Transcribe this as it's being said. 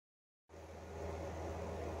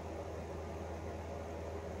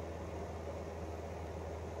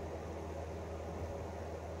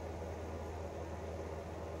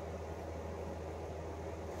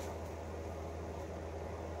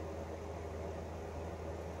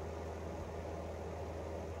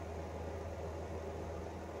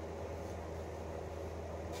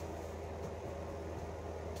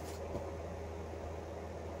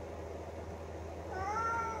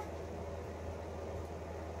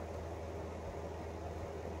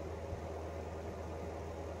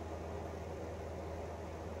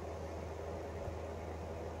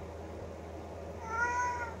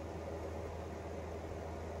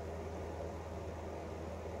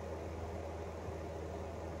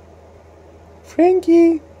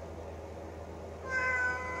Franky,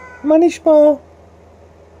 Manishma.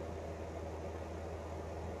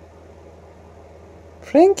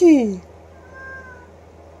 Franky,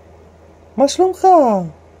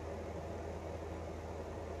 Maslumcha.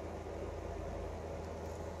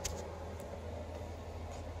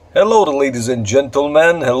 Hello ladies and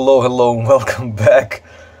gentlemen, hello and welcome back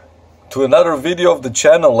to another video of the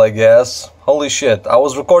channel, I guess. Holy shit, I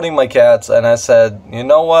was recording my cats and I said, you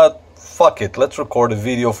know what, fuck it, let's record a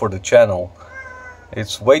video for the channel.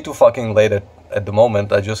 It's way too fucking late at the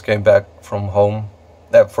moment. I just came back from home.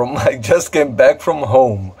 I just came back from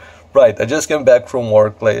home. Right, I just came back from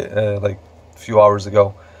work like a few hours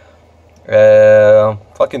ago.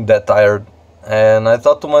 Fucking dead tired. And I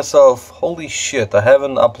thought to myself, holy shit, I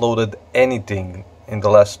haven't uploaded anything in the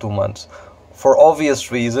last 2 months. For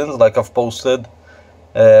obvious reasons, like I've posted,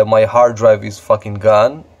 my hard drive is fucking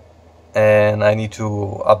gone. And I need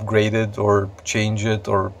to upgrade it or change it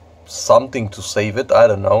or something to save it, I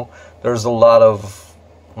don't know. There's a lot of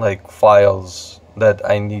files that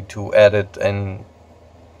I need to edit, and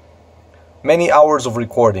many hours of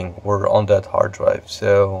recording were on that hard drive.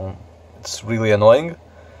 So it's really annoying.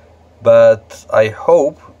 But I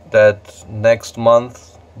hope that next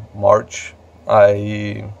month, March,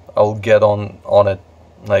 I'll get on it,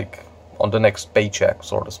 on the next paycheck,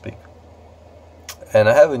 so to speak. And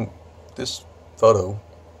I have this photo,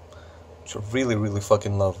 which I really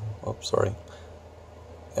fucking love. Oh, sorry.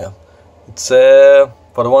 Yeah, it's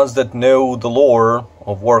for the ones that know the lore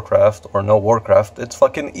of Warcraft or know Warcraft, it's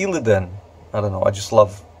fucking Illidan. I don't know. I just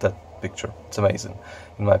love that picture. It's amazing,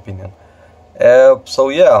 in my opinion. So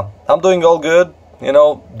yeah, I'm doing all good. You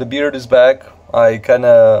know, the beard is back. I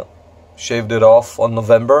kinda shaved it off on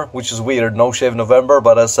November, which is weird, no shave November,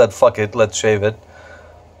 but I said fuck it, let's shave it.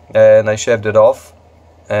 And I shaved it off.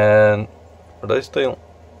 And are they still?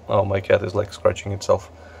 Oh, my cat is scratching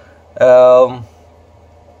itself. So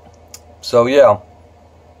yeah,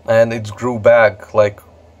 and it grew back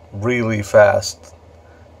really fast.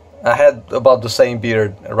 I had about the same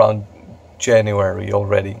beard around January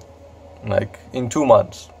already. In 2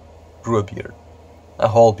 months, grew a beard. A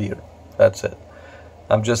whole beard. That's it.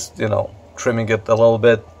 I'm just, trimming it a little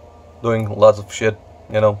bit, doing lots of shit,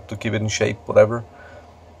 to keep it in shape, whatever.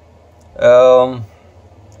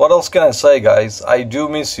 What else can I say, guys? I do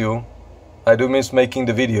miss you. I do miss making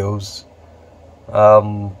the videos.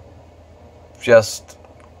 Just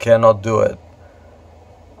cannot do it.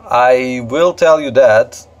 I will tell you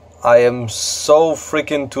that I am so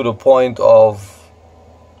freaking to the point of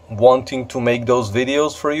wanting to make those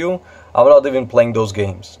videos for you. I'm not even playing those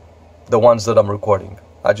games, the ones that I'm recording.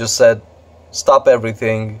 I just said, stop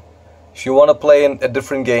everything. If you want to play a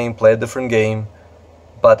different game, play a different game.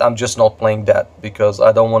 But I'm just not playing that because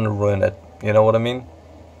I don't want to ruin it. You know what I mean?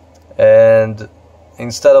 And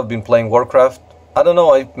instead of been playing Warcraft, I don't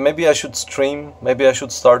know, maybe I should stream. Maybe I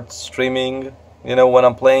should start streaming, when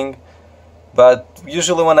I'm playing. But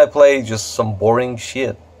usually when I play, just some boring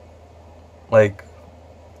shit. I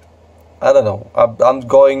don't know. I'm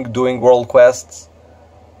doing world quests,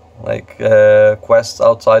 quests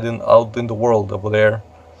out in the world over there,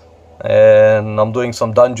 and I'm doing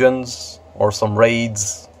some dungeons or some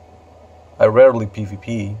raids. I rarely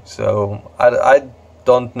PvP, so I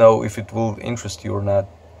don't know if it will interest you or not.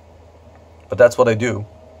 But that's what I do,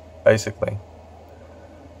 basically.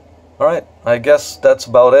 Alright, I guess that's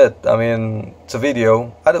about it. I mean, it's a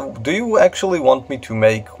video. Do you actually want me to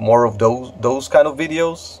make more of those kind of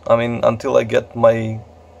videos? I mean, until I get my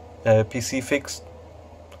PC fixed?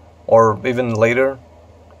 Or even later?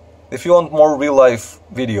 If you want more real-life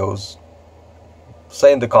videos,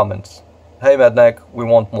 say in the comments, hey Madnak, we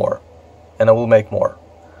want more. And I will make more.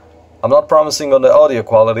 I'm not promising on the audio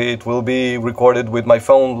quality. It will be recorded with my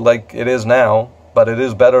phone like it is now, but it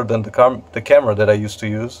is better than the camera that I used to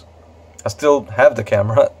use. I still have the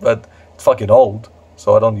camera, but it's fucking old,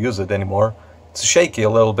 so I don't use it anymore. It's shaky a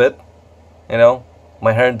little bit,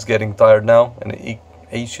 My hand's getting tired now, and it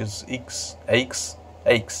aches.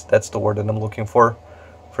 That's the word that I'm looking for.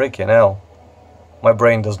 Freaking hell. My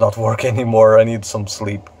brain does not work anymore. I need some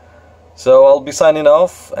sleep. So I'll be signing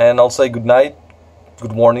off, and I'll say good night,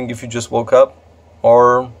 good morning if you just woke up,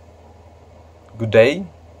 or good day.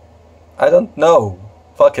 I don't know.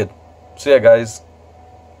 Fuck it. See ya, guys.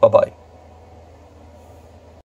 Bye-bye.